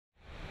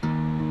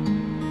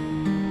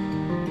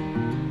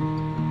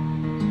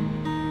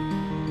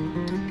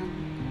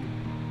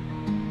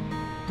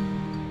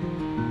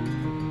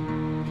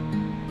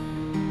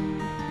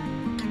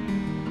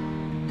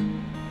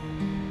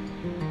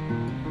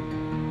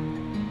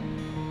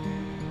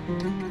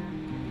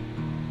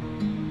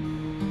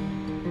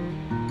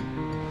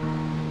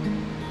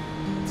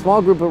small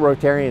group of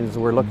Rotarians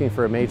were looking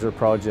for a major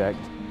project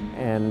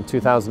in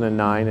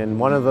 2009, and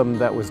one of them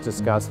that was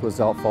discussed was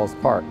Elk Falls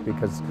Park,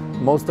 because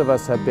most of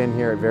us have been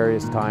here at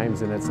various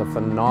times and it's a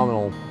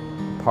phenomenal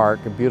park,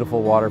 a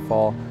beautiful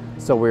waterfall.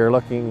 So we were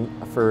looking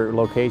for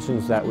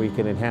locations that we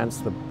can enhance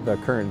the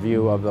current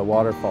view of the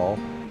waterfall.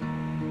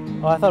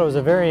 Well, I thought it was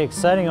a very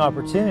exciting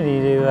opportunity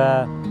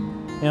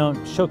to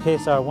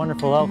showcase our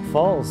wonderful Elk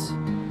Falls.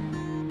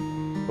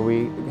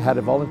 We had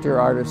a volunteer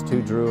artist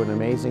who drew an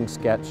amazing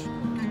sketch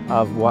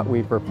of what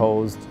we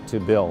proposed to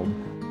build.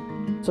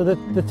 So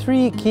the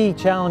three key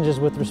challenges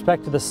with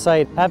respect to the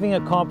site: having a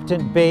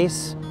competent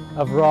base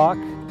of rock,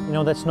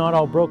 that's not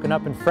all broken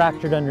up and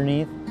fractured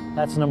underneath.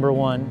 That's number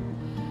one.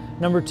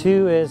 Number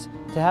two is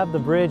to have the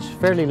bridge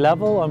fairly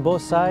level on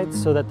both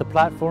sides so that the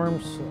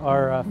platforms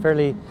are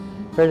fairly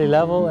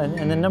level.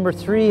 And then number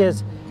three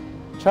is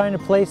trying to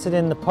place it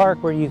in the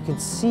park where you can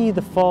see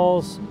the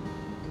falls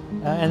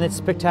and its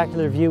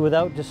spectacular view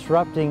without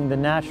disrupting the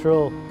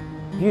natural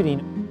beauty.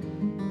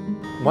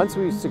 Once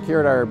we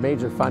secured our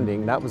major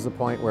funding, that was the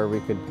point where we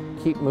could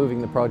keep moving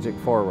the project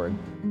forward.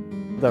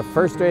 The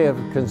first day of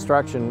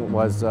construction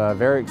was a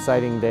very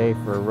exciting day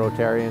for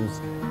Rotarians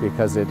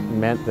because it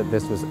meant that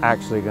this was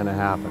actually going to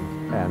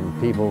happen, and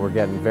people were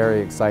getting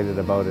very excited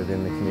about it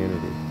in the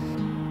community.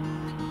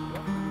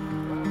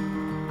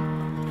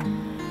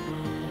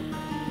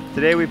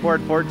 Today we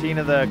poured 14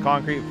 of the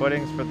concrete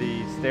footings for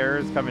the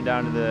stairs coming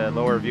down to the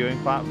lower viewing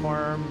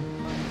platform.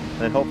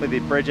 And then hopefully the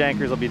bridge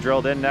anchors will be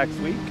drilled in next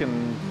week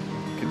and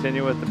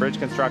continue with the bridge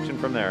construction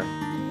from there.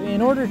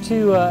 In order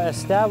to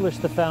establish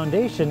the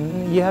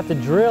foundation, you have to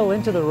drill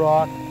into the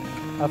rock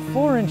a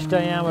 4-inch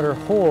diameter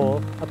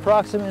hole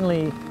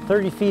approximately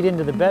 30 feet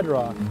into the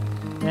bedrock.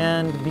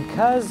 And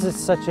because it's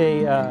such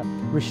a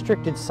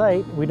restricted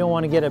site, we don't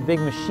want to get a big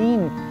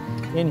machine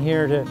in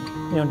here to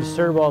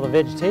disturb all the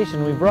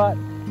vegetation. We brought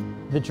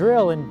the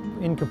drill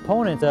in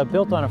components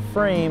built on a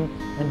frame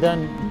and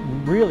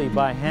done really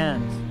by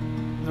hand.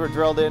 These were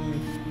drilled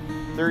in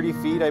 30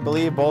 feet, I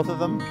believe, both of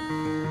them.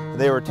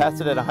 They were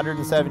tested at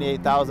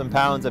 178,000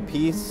 pounds a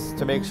piece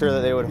to make sure that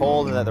they would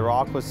hold and that the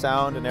rock was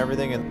sound and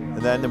everything. And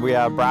then we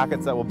have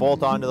brackets that will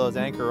bolt onto those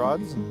anchor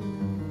rods,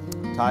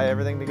 tie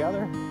everything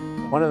together.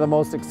 One of the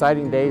most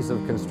exciting days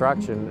of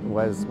construction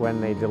was when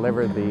they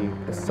delivered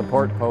the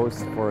support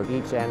posts for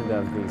each end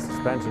of the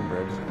suspension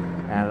bridge.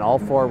 And all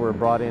four were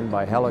brought in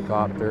by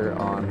helicopter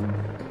on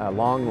a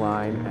long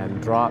line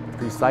and dropped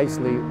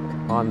precisely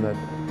on the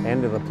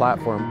end of the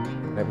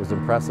platform. It was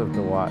impressive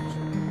to watch.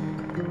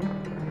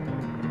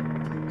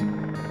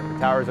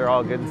 The towers are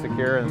all good and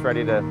secure and it's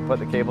ready to put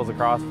the cables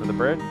across for the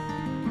bridge.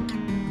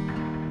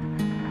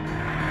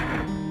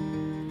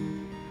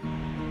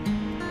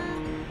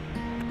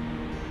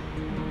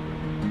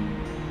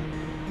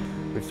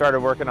 We've started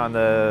working on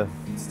the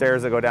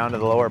stairs that go down to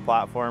the lower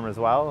platform as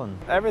well, and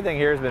everything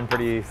here has been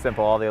pretty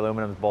simple. All the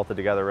aluminum is bolted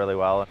together really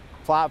well.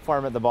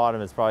 Platform at the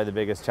bottom is probably the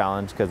biggest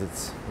challenge because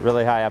it's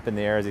really high up in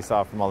the air, as you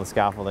saw from all the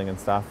scaffolding and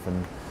stuff,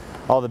 and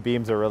all the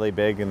beams are really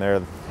big and they're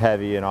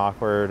heavy and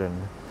awkward,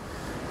 and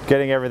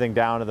getting everything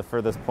down to the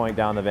furthest point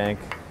down the bank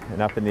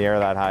and up in the air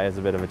that high is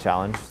a bit of a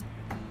challenge.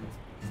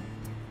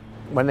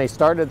 When they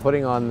started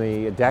putting on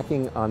the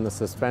decking on the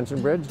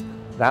suspension bridge,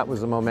 that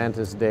was a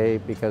momentous day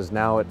because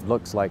now it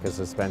looks like a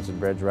suspension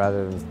bridge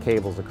rather than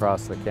cables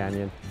across the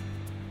canyon.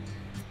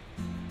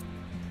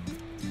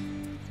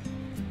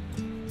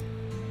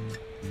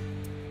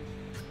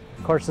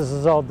 Of course, this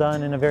is all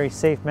done in a very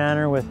safe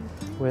manner with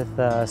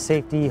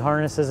safety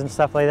harnesses and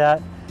stuff like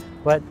that.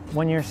 But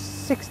when you're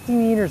 60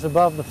 meters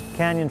above the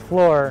canyon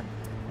floor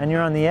and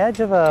you're on the edge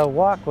of a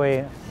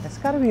walkway, it's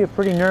got to be a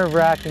pretty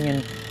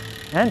nerve-wracking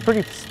and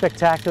pretty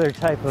spectacular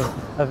type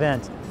of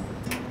event.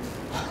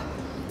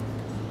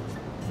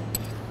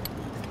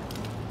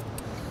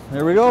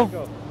 There we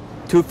go.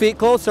 2 feet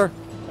closer.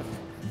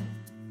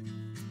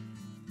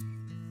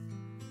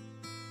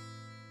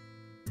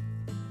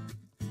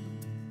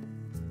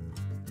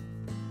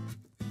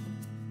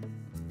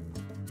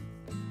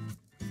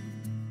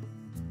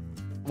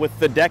 With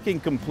the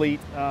decking complete,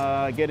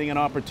 getting an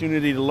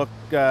opportunity to look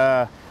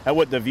at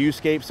what the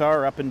viewscapes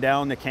are up and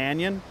down the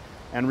canyon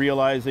and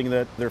realizing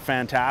that they're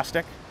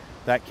fantastic.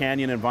 That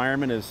canyon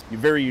environment is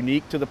very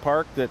unique to the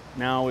park that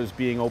now is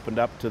being opened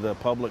up to the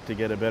public to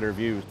get a better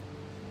view.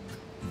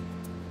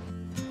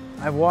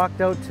 I've walked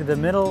out to the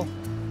middle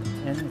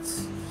and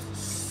it's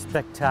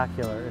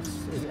spectacular.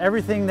 It's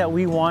everything that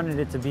we wanted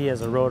it to be as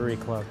a Rotary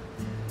Club.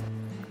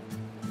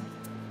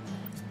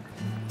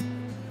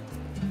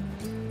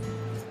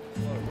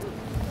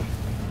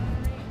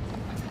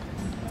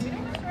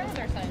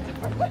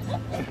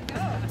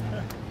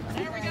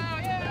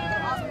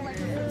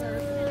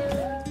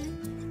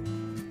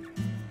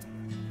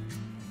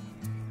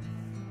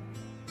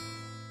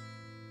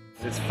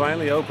 It's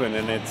finally open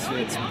and it's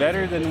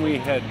better than we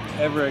had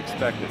ever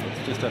expected.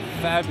 It's just a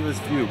fabulous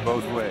view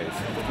both ways.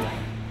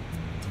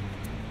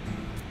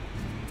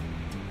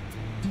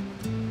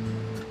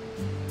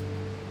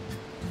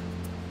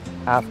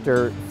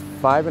 After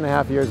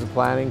 5.5 years of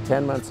planning,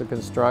 10 months of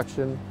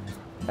construction,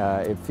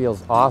 It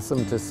feels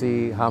awesome to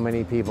see how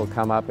many people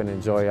come up and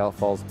enjoy Elk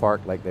Falls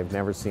Park like they've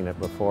never seen it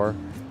before.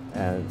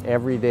 And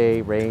every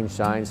day, rain,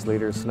 shine,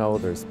 sleet or snow,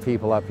 there's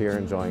people up here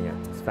enjoying it.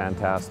 It's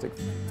fantastic.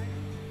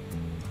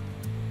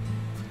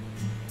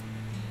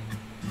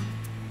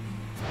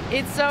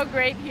 It's so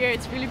great here,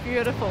 it's really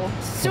beautiful.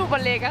 Super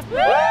lækkert!